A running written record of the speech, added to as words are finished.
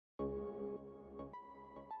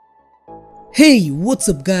Hey, what's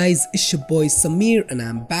up guys, it's your boy Samir and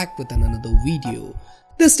I'm back with another video.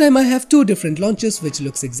 This time I have two different launchers which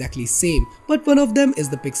looks exactly same, but one of them is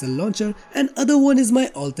the Pixel launcher and other one is my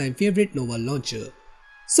all-time favorite Nova launcher.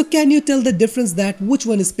 So can you tell the difference that which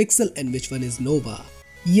one is Pixel and which one is Nova?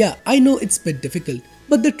 Yeah, I know it's a bit difficult,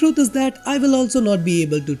 but the truth is that I will also not be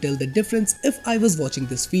able to tell the difference if I was watching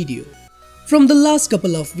this video. From the last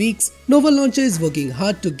couple of weeks, Nova Launcher is working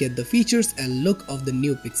hard to get the features and look of the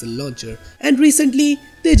new Pixel launcher, and recently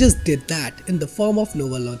they just did that in the form of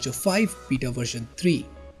Nova Launcher 5 Beta version 3.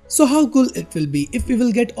 So how cool it will be if we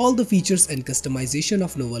will get all the features and customization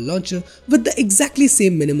of Nova Launcher with the exactly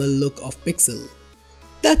same minimal look of Pixel.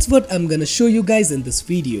 That's what I'm gonna show you guys in this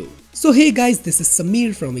video. So hey guys, this is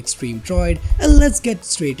Samir from Extreme Droid and let's get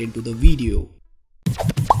straight into the video.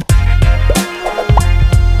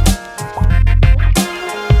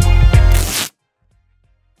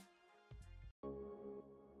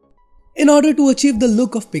 In order to achieve the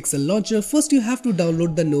look of Pixel launcher, first you have to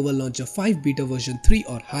download the Nova Launcher 5 Beta version 3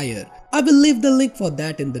 or higher. I will leave the link for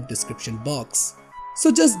that in the description box.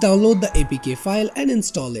 So just download the APK file and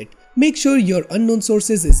install it. Make sure your unknown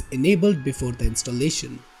sources is enabled before the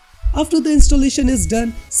installation. After the installation is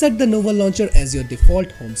done, set the Nova Launcher as your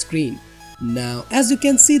default home screen. Now, as you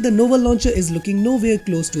can see, the Nova Launcher is looking nowhere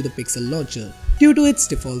close to the Pixel launcher due to its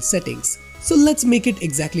default settings. So let's make it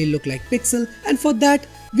exactly look like Pixel, and for that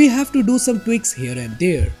we have to do some tweaks here and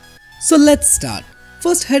there. So let's start.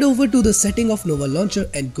 First head over to the setting of Nova Launcher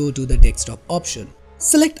and go to the desktop option.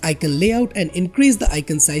 Select icon layout and increase the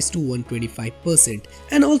icon size to 125%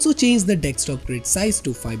 and also change the desktop grid size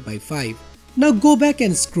to 5x5. Now go back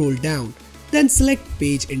and scroll down. Then select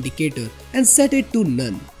page indicator and set it to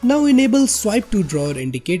none. Now enable swipe to drawer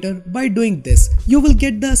indicator. By doing this, you will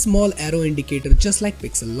get the small arrow indicator just like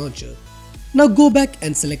Pixel launcher. Now go back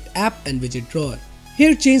and select app and widget drawer.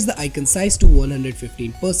 Here change the icon size to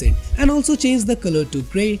 115% and also change the color to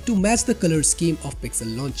grey to match the color scheme of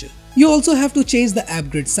Pixel launcher. You also have to change the app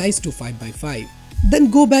grid size to 5x5. Then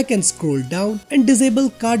go back and scroll down and disable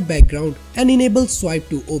card background and enable swipe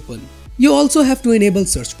to open. You also have to enable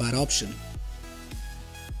search bar option.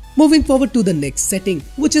 Moving forward to the next setting,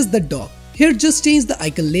 which is the dock. Here just change the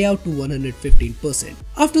icon layout to 115%.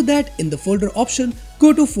 After that, in the folder option,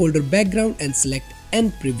 go to folder background and select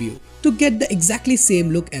N preview to get the exactly same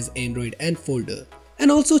look as Android and folder, and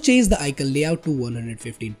also change the icon layout to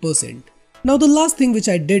 115%. Now the last thing which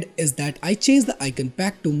I did is that I changed the icon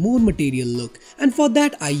pack to more material look, and for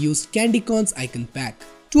that I used CandyCon's icon pack.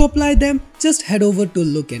 To apply them, just head over to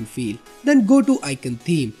look and feel, then go to icon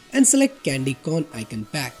theme and select CandyCon icon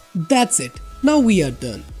pack. That's it. Now we are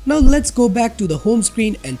done. Now let's go back to the home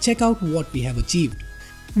screen and check out what we have achieved.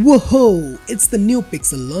 Whoa! It's the new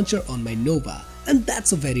Pixel launcher on my Nova, and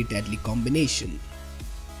that's a very deadly combination.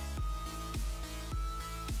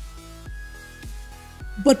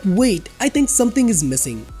 But wait, I think something is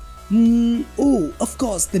missing. Oh, of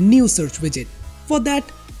course, the new search widget. For that,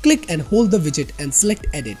 click and hold the widget and select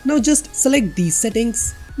edit. Now just select these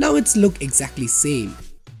settings. Now it's look exactly same.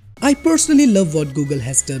 I personally love what Google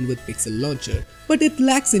has done with Pixel launcher, but it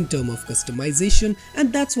lacks in terms of customization,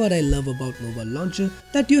 and that's what I love about Nova launcher,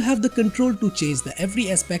 that you have the control to change the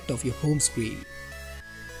every aspect of your home screen.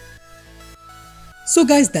 So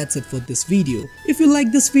guys, that's it for this video. If you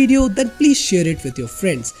like this video, then please share it with your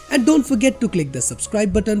friends and don't forget to click the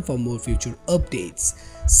subscribe button for more future updates.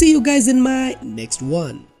 See you guys in my next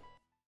one.